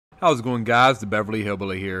How's it going, guys? The Beverly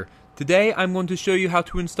Hillbilly here. Today I'm going to show you how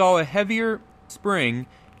to install a heavier spring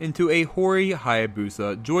into a Hori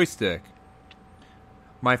Hayabusa joystick.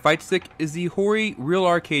 My fight stick is the Hori Real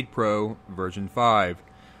Arcade Pro version 5.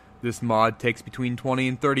 This mod takes between 20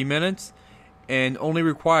 and 30 minutes and only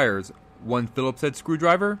requires one Phillips head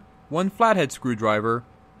screwdriver, one flathead screwdriver,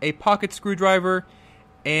 a pocket screwdriver,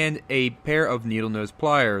 and a pair of needle nose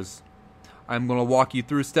pliers. I'm going to walk you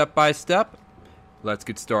through step by step. Let's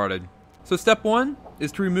get started. So step 1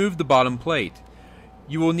 is to remove the bottom plate.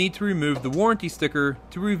 You will need to remove the warranty sticker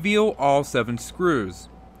to reveal all 7 screws.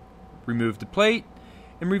 Remove the plate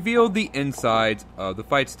and reveal the insides of the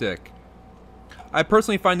fight stick. I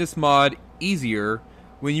personally find this mod easier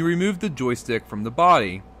when you remove the joystick from the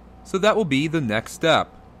body, so that will be the next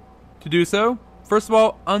step. To do so, first of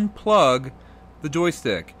all, unplug the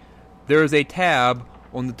joystick. There is a tab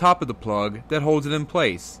on the top of the plug that holds it in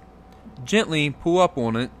place. Gently pull up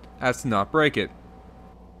on it as to not break it.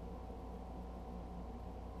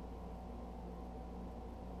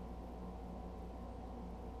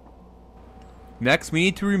 Next, we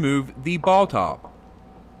need to remove the ball top.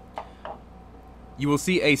 You will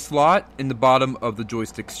see a slot in the bottom of the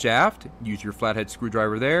joystick shaft. Use your flathead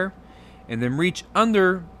screwdriver there, and then reach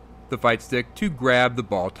under the fight stick to grab the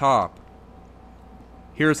ball top.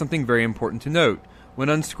 Here is something very important to note. When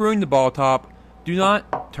unscrewing the ball top, do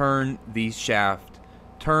not turn the shaft.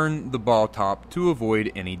 Turn the ball top to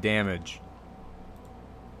avoid any damage.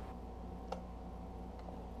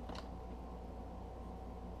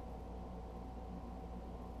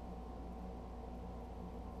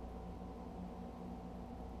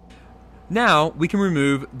 Now we can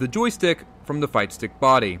remove the joystick from the fight stick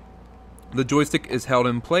body. The joystick is held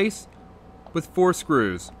in place with 4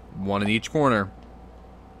 screws, one in each corner.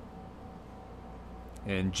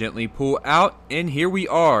 And gently pull out, and here we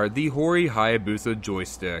are, the Hori Hayabusa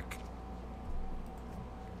joystick.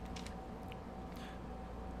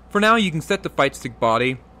 For now, you can set the fight stick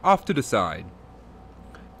body off to the side.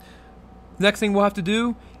 The next thing we'll have to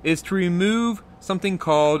do is to remove something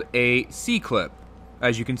called a C-clip.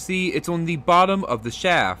 As you can see, it's on the bottom of the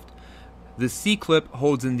shaft. The C-clip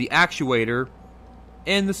holds in the actuator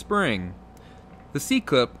and the spring. The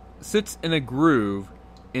C-clip sits in a groove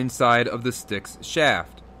inside of the stick's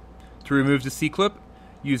shaft. To remove the C-clip,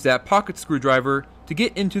 use that pocket screwdriver to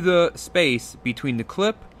get into the space between the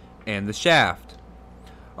clip and the shaft.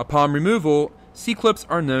 Upon removal, C-clips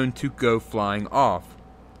are known to go flying off.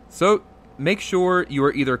 So make sure you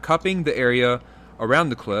are either cupping the area around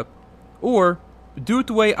the clip, or do it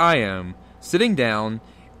the way I am, sitting down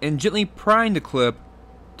and gently prying the clip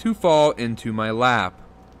to fall into my lap.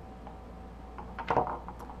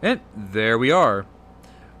 And there we are.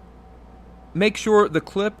 Make sure the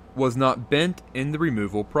clip was not bent in the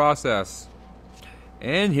removal process.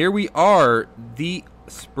 And here we are, the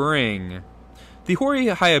spring. The Hori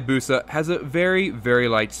Hayabusa has a very, very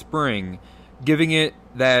light spring, giving it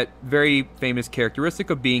that very famous characteristic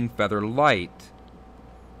of being feather light,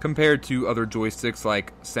 compared to other joysticks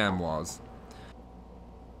like Samuai's.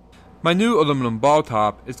 My new aluminum ball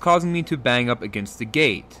top is causing me to bang up against the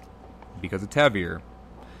gate, because it's heavier.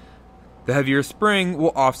 The heavier spring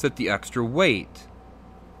will offset the extra weight.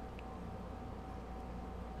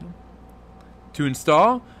 To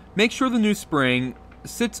install, make sure the new spring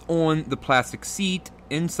sits on the plastic seat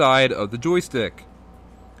inside of the joystick.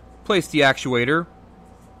 Place the actuator,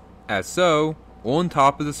 as so, on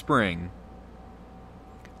top of the spring.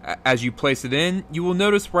 As you place it in, you will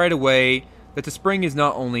notice right away that the spring is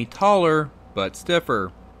not only taller, but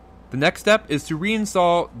stiffer. The next step is to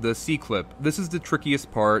reinstall the C-clip. This is the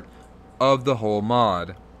trickiest part of the whole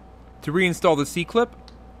mod. To reinstall the C-clip,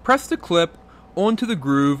 press the clip onto the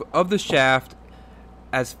groove of the shaft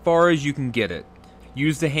as far as you can get it.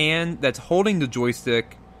 Use the hand that's holding the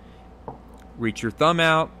joystick, reach your thumb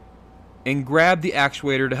out, and grab the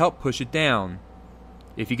actuator to help push it down.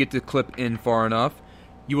 If you get the clip in far enough,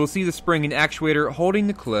 you will see the spring and actuator holding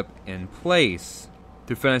the clip in place.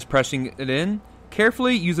 To finish pressing it in,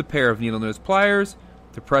 carefully use a pair of needle nose pliers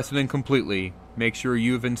to press it in completely. Make sure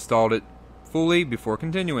you've installed it fully before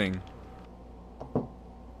continuing.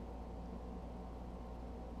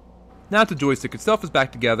 Now that the joystick itself is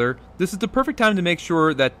back together, this is the perfect time to make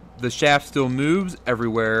sure that the shaft still moves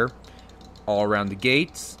everywhere, all around the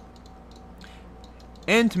gates,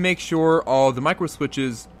 and to make sure all the micro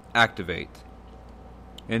switches activate.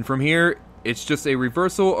 And from here, it's just a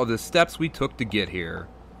reversal of the steps we took to get here.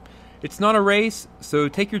 It's not a race, so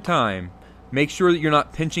take your time. Make sure that you're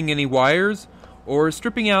not pinching any wires or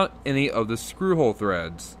stripping out any of the screw hole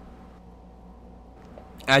threads.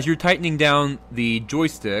 As you're tightening down the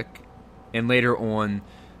joystick and later on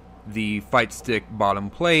the fight stick bottom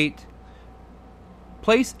plate.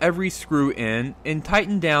 Place every screw in and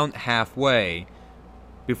tighten down halfway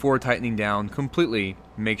before tightening down completely.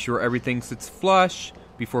 Make sure everything sits flush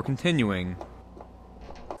before continuing.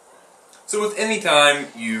 So with any time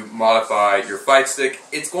you modify your fight stick,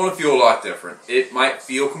 it's going to feel a lot different. It might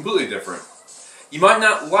feel completely different. You might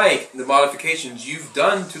not like the modifications you've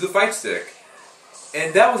done to the fight stick.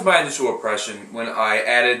 And that was my initial impression when I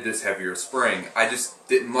added this heavier spring. I just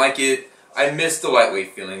didn't like it. I missed the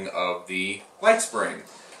lightweight feeling of the light spring.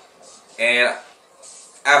 And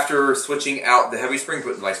after switching out the heavy spring,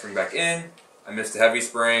 putting the light spring back in, I missed the heavy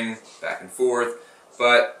spring, back and forth.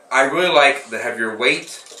 But I really like the heavier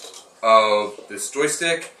weight of this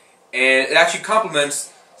joystick, and it actually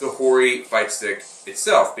complements the Hori fight stick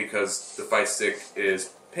itself because the fight stick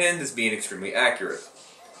is pinned as being extremely accurate.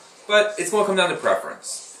 But it's going to come down to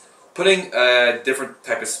preference. Putting a different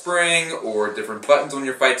type of spring or different buttons on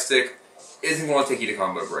your fight stick isn't going to take you to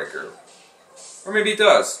combo breaker. Or maybe it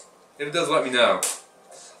does. If it does, let me know.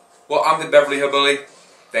 Well, I'm the Beverly Hillbilly.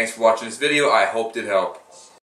 Thanks for watching this video. I hope it helped.